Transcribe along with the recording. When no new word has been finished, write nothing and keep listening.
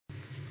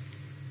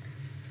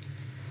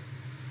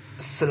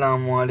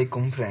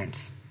अस्सलामुअलैकुम friends,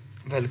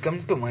 welcome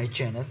to my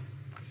channel.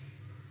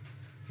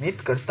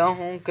 उम्मीद करता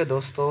हूँ कि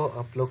दोस्तों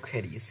आप लोग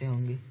खैरियत से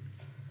होंगे।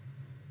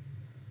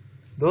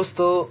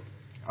 दोस्तों,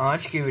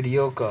 आज की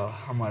वीडियो का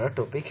हमारा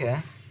टॉपिक है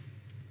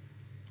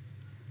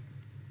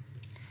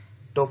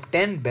top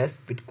 10 best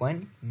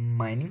bitcoin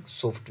mining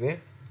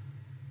software.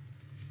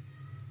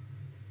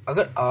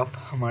 अगर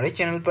आप हमारे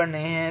चैनल पर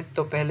नए हैं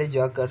तो पहले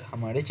जाकर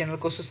हमारे चैनल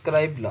को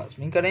सब्सक्राइब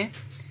लाजमी करें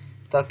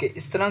ताकि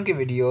इस तरह के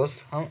वीडियोस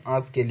हम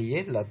आपके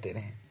लिए लाते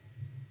रहें।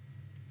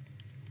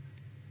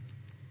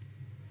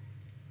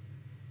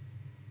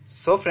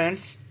 सो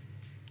फ्रेंड्स,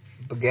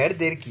 बगैर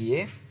देर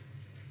किए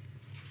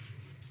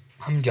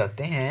हम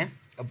जाते हैं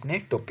अपने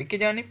टॉपिक की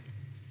जानिब।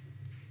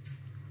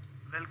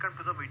 Welcome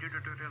to the video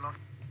tutorial of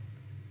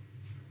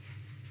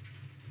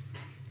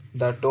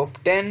The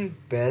top 10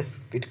 best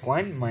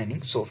Bitcoin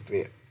mining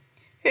software.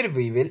 Here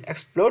we will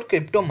explore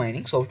crypto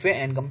mining software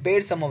and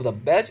compare some of the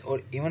best or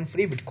even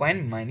free Bitcoin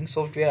mining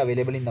software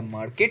available in the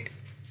market.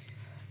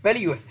 Well,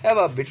 you have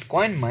a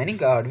Bitcoin mining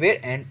hardware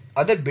and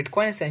other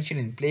Bitcoin essential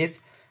in place.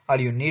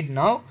 All you need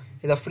now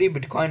is a free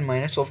Bitcoin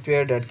miner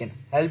software that can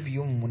help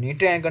you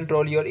monitor and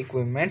control your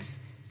equipment's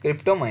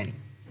crypto mining.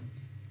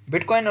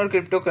 Bitcoin or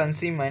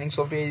cryptocurrency mining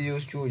software is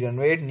used to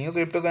generate new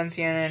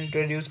cryptocurrency and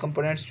introduce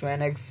components to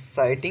an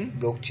exciting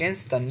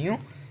blockchains. The new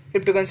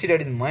cryptocurrency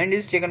that is mined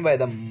is taken by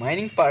the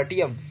mining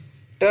party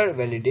after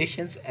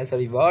validations as a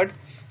reward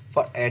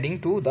for adding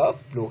to the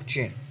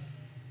blockchain.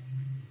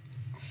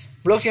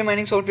 Blockchain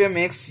mining software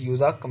makes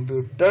use of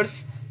computers,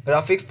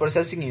 graphics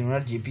processing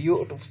unit (GPU)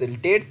 to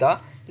facilitate the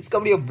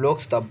discovery of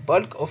blocks. The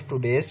bulk of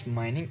today's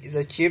mining is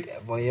achieved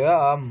via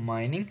a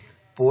mining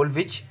pool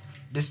which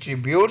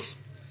distributes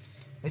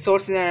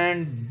resources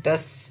and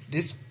thus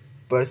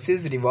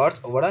disperses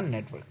rewards over a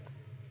network.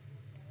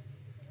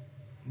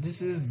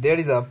 There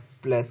is a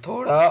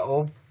plethora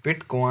of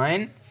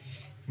Bitcoin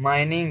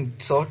mining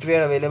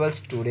software available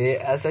today.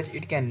 As such,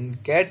 it can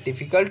get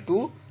difficult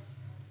to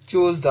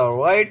choose the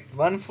right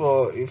one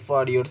for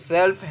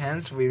yourself.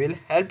 Hence, we will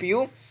help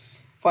you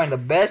find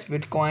the best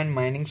Bitcoin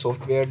mining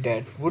software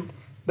that would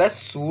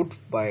best suit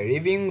by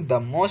reviewing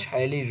the most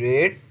highly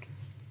rated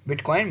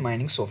Bitcoin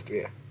mining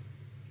software.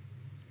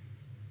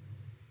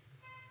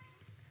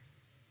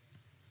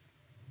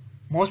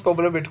 Most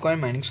popular Bitcoin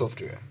mining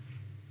software.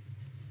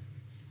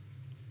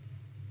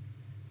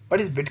 What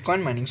is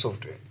Bitcoin mining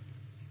software?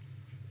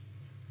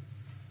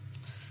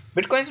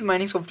 Bitcoin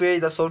mining software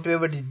is a software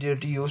that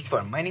is used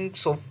for mining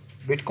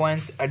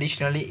Bitcoins.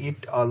 Additionally,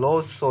 it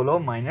allows solo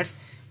miners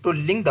to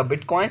link the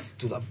Bitcoins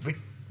to the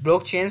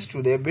blockchains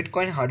to their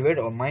Bitcoin hardware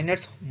or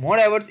miners.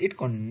 Moreover, it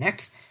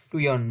connects to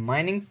your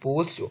mining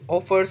pools to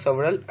offer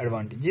several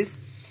advantages.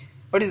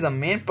 What is the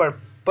main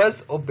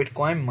purpose of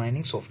Bitcoin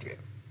mining software?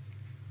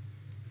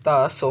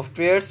 The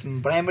software's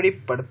primary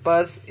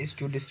purpose is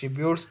to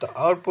distribute the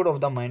output of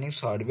the mining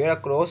hardware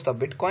across the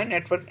Bitcoin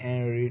network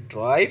and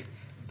retrieve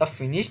the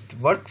finished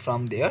work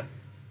from their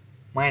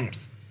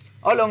miners.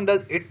 How long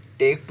does it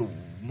take to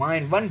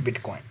mine one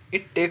Bitcoin?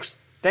 It takes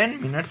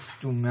 10 minutes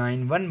to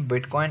mine one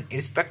Bitcoin,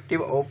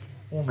 irrespective of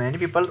how many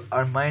people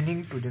are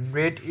mining to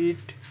generate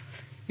it.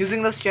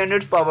 Using the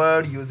standard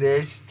power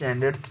usage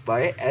standards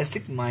by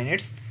ASIC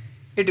miners,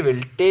 it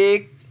will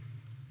take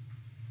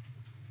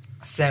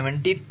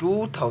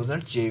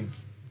 72,000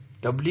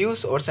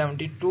 JWs or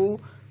 72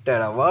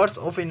 terawatts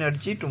of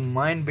energy to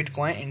mine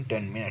Bitcoin in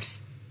 10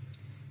 minutes.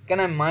 Can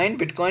I mine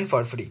Bitcoin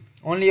for free?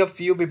 Only a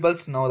few people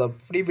know the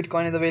free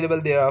Bitcoin is available.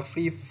 There are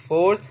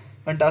 4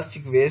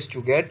 fantastic ways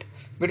to get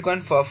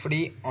Bitcoin for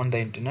free on the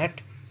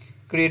internet.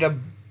 Create a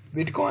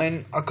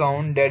Bitcoin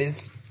account that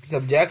is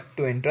subject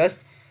to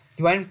interest.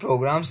 Join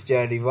programs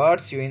that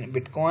rewards you in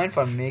Bitcoin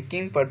for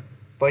making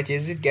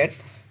purchases. Get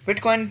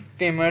Bitcoin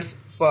payments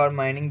for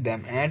mining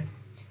them and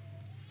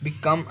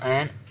become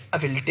an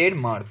affiliate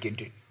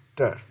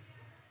marketer.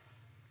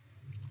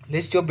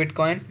 List of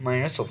Bitcoin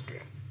miner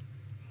software.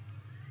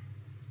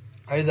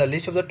 Here is a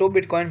list of the top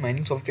Bitcoin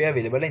mining software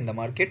available in the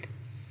market.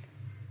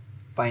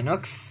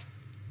 Pinox,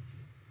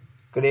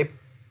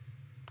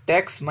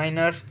 Cryptex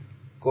Miner,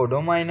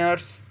 Kodo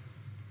Miners,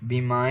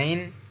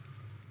 Bmine,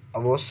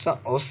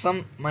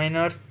 Awesome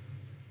Miners,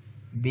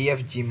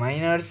 BFG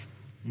Miners,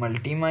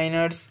 Multi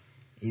Miners,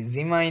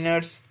 Easy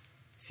Miners,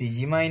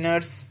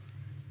 cgminers,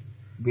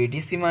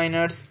 BTC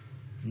Miners,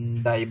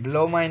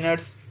 Diblo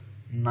Miners,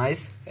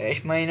 Nice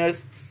Hash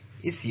Miners,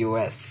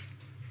 ECOS.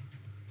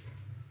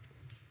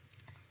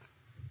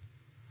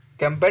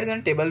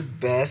 Comparison table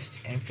best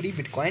and free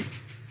Bitcoin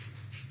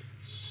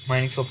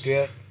mining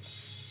software.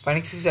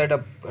 Phoenix is set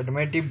up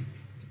automatic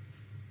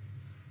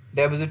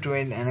deposit to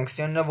an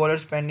external wallet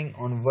spending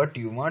on what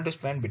you want to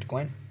spend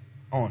Bitcoin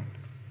on.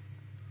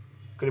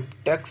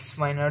 Cryptex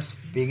miners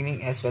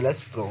beginning as well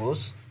as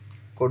pros.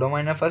 Kodo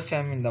miner first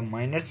time in the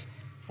miners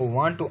who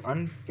want to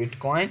earn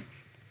Bitcoin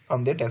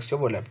from their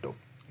desktop or laptop.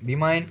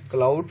 Bmine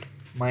cloud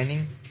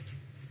mining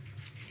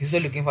user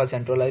looking for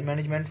centralized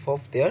management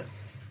of their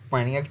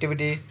mining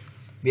activities.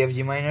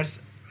 BFG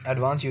miners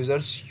advanced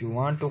users you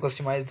want to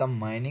customize the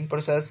mining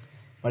process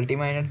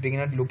multi-miner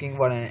beginner looking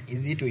for an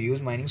easy to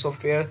use mining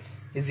software.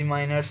 Easy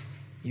miners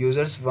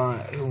users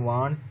who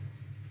want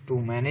to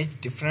manage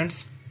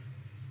different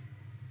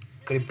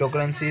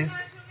cryptocurrencies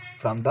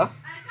from the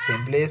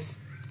same place.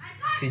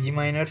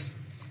 cgminers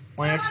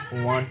miners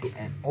who want to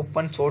an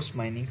open source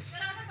mining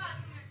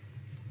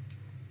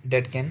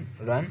that can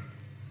run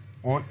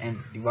on a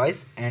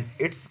device and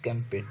it's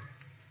compatible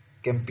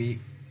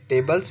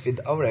with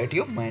a variety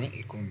of mining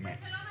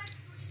equipment.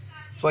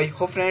 So I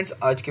hope friends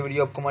आज की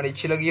video आपको हमारी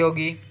अच्छी लगी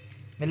होगी.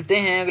 मिलते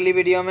हैं अगली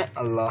वीडियो में.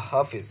 अल्लाह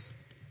हाफिज.